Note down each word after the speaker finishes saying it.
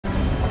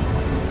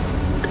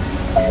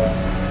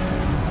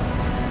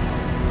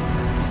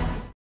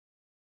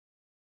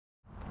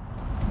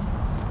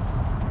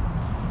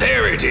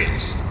it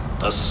is.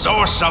 The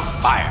source of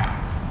fire.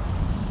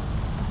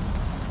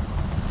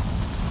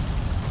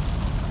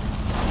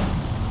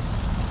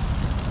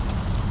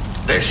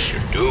 This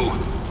should do.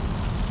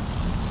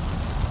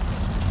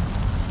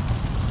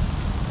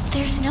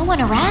 There's no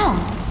one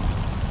around.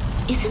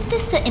 Isn't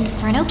this the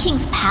Inferno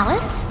King's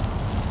palace?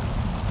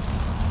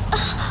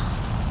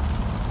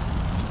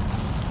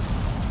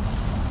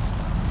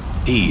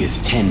 He is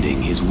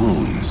tending his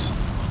wounds.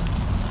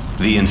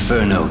 The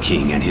Inferno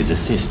King and his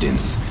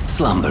assistants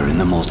slumber in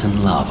the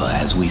molten lava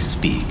as we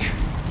speak.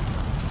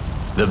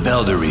 The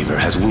Belder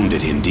has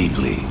wounded him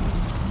deeply.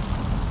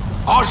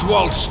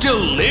 Oswald still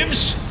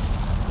lives?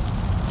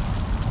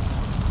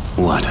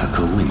 What a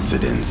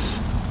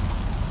coincidence.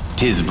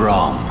 'Tis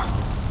Brahm.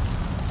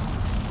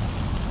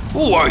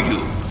 Who are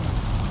you?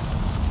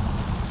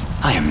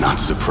 I am not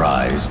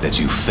surprised that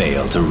you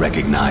fail to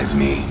recognize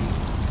me.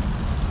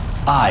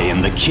 I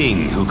am the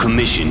king who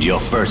commissioned your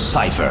first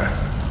cipher.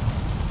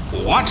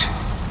 What?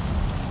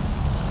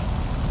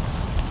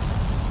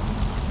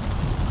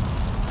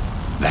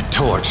 That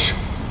torch,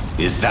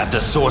 is that the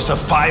source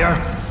of fire?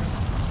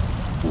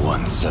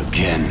 Once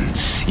again,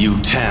 you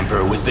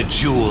tamper with the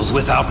jewels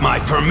without my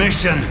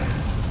permission.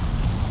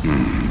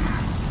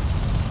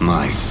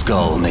 My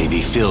skull may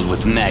be filled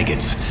with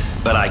maggots,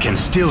 but I can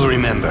still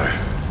remember.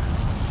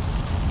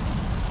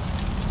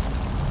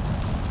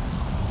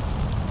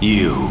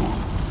 You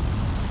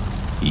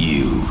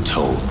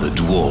told the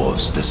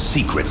dwarves the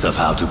secrets of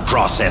how to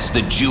process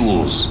the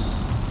jewels.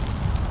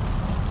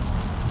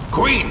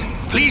 Queen,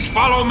 please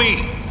follow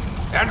me,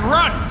 and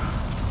run!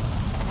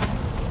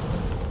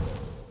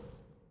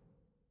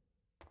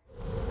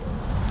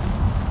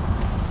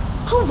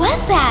 Who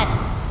was that?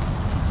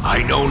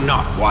 I know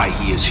not why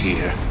he is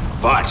here,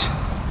 but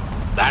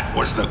that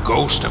was the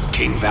ghost of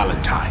King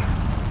Valentine,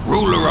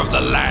 ruler of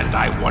the land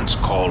I once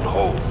called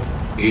home.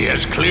 He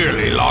has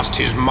clearly lost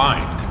his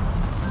mind.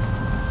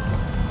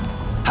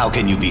 How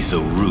can you be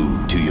so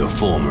rude to your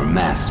former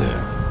master?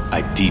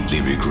 I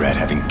deeply regret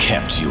having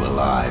kept you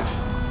alive.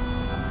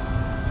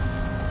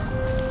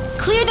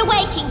 Clear the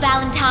way, King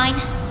Valentine.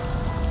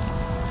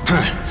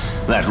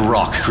 That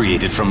rock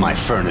created from my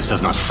furnace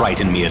does not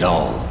frighten me at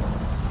all.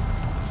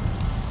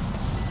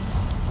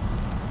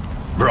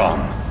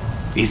 Brahm,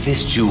 is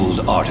this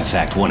jeweled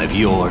artifact one of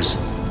yours?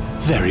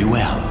 Very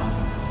well.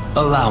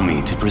 Allow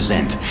me to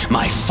present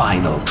my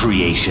final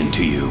creation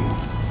to you.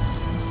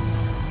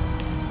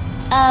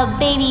 A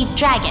baby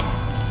dragon.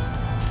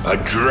 A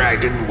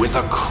dragon with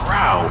a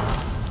crown.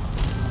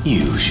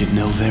 You should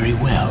know very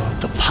well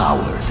the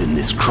powers in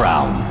this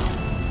crown.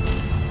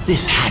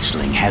 This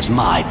hatchling has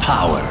my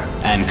power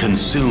and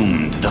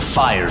consumed the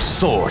fire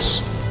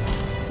source.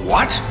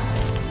 What?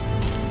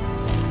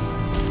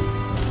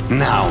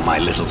 Now, my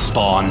little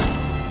spawn,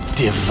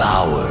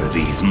 devour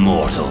these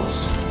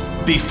mortals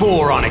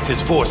before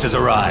Onyx's forces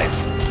arrive.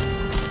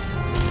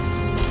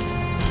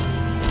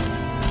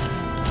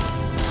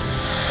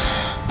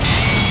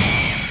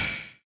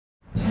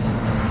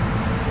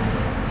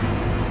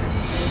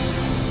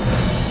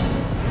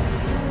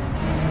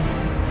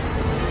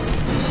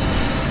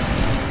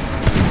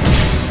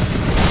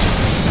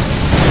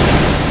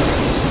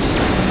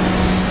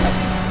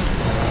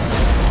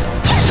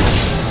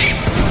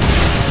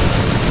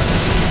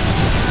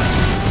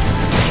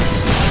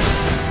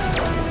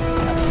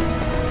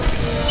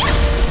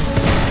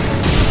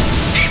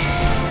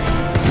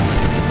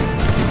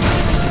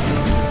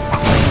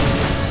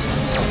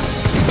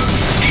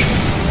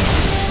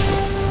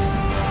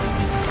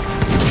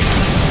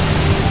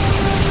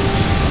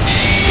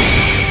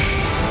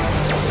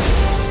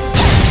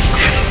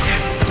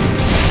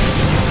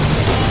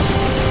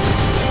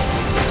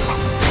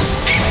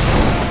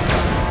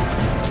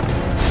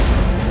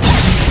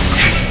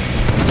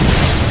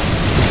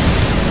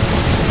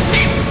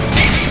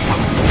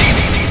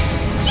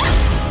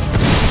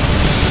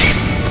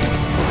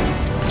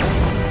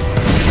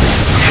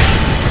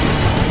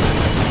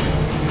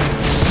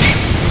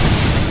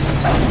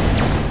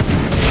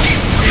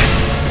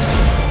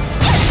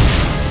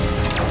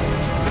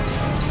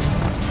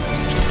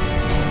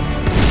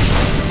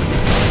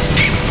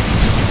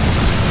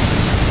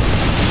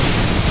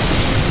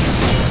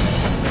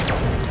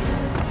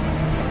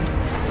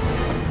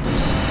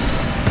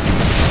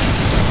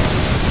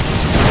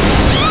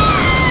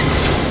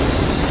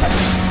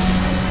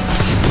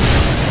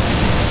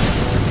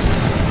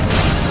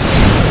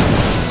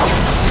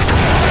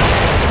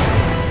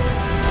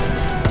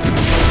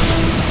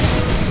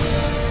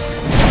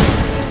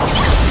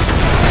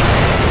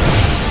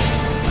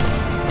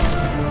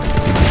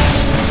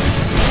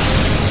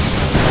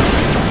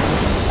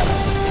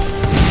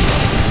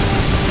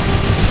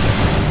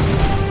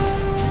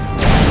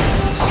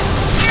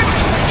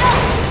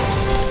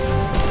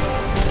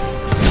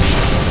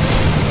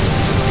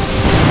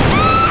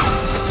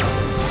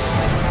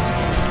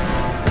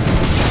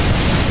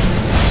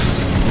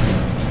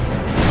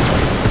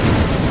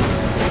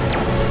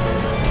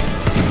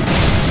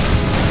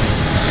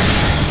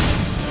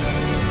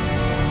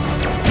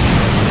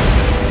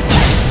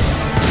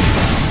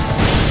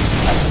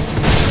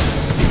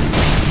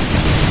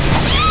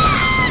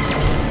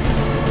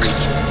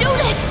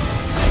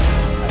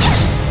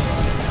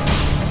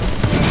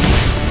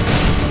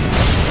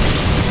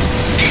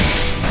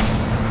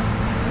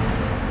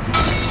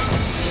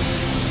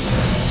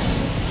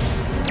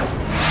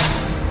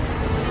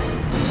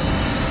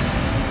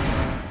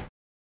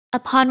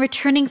 Upon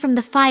returning from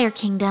the Fire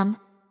Kingdom,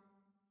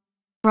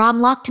 Braum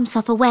locked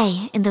himself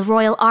away in the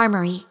royal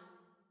armory.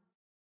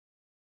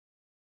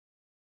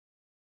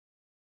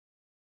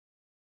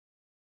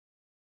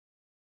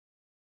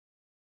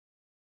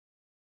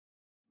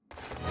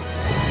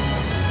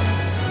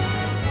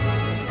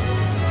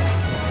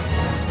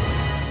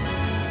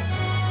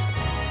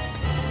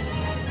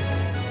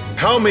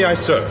 How may I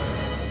serve?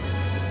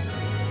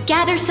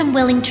 Gather some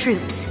willing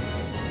troops.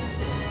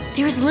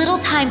 There is little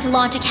time to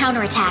launch a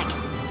counterattack.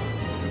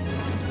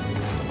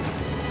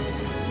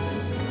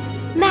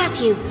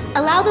 Matthew,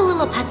 allow the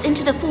Lilliputs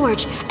into the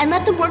forge and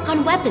let them work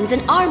on weapons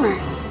and armor.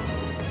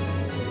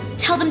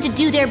 Tell them to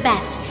do their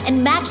best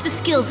and match the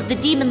skills of the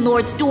Demon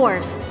Lord's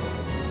dwarves.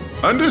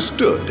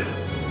 Understood.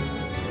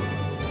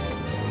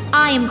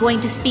 I am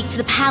going to speak to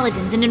the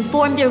Paladins and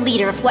inform their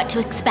leader of what to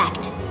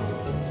expect.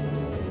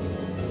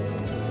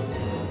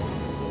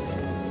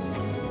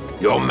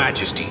 Your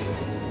Majesty.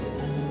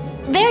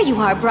 There you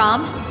are,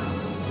 Braum.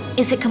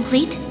 Is it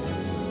complete?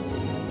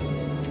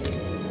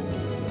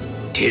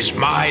 'Tis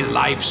my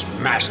life's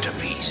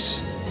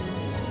masterpiece.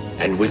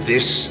 And with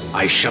this,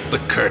 I shut the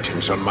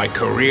curtains on my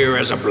career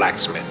as a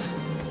blacksmith.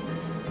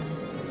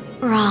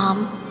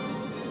 Braum.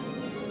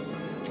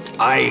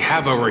 I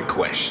have a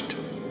request.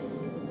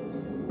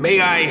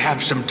 May I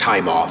have some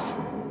time off?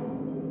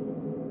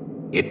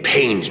 It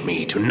pains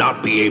me to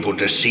not be able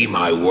to see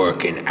my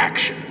work in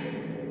action.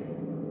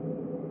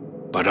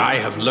 But I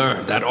have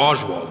learned that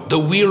Oswald, the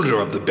wielder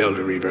of the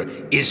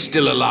Belderreaver, is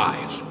still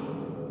alive.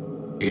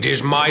 It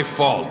is my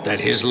fault that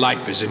his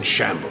life is in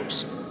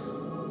shambles.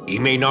 He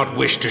may not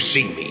wish to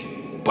see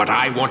me, but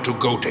I want to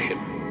go to him.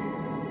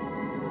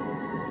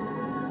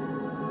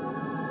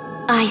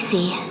 I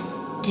see.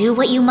 Do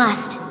what you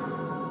must.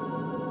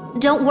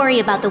 Don't worry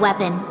about the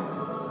weapon.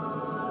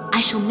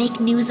 I shall make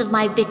news of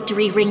my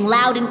victory ring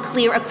loud and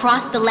clear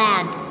across the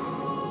land.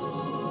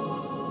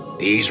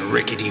 These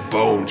rickety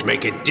bones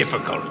make it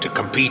difficult to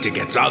compete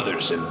against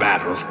others in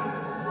battle.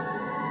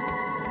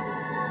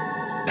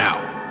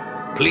 Now,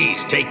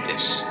 please take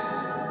this.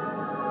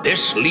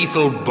 This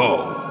lethal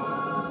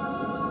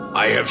bow.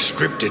 I have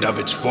stripped it of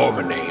its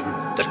former name,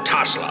 the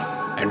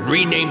Tasla, and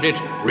renamed it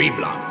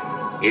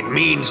Reblam. It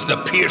means the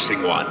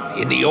piercing one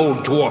in the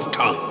old dwarf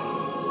tongue.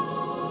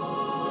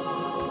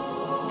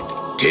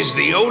 'Tis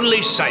the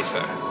only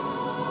cipher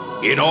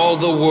in all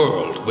the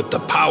world with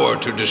the power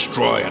to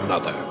destroy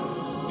another.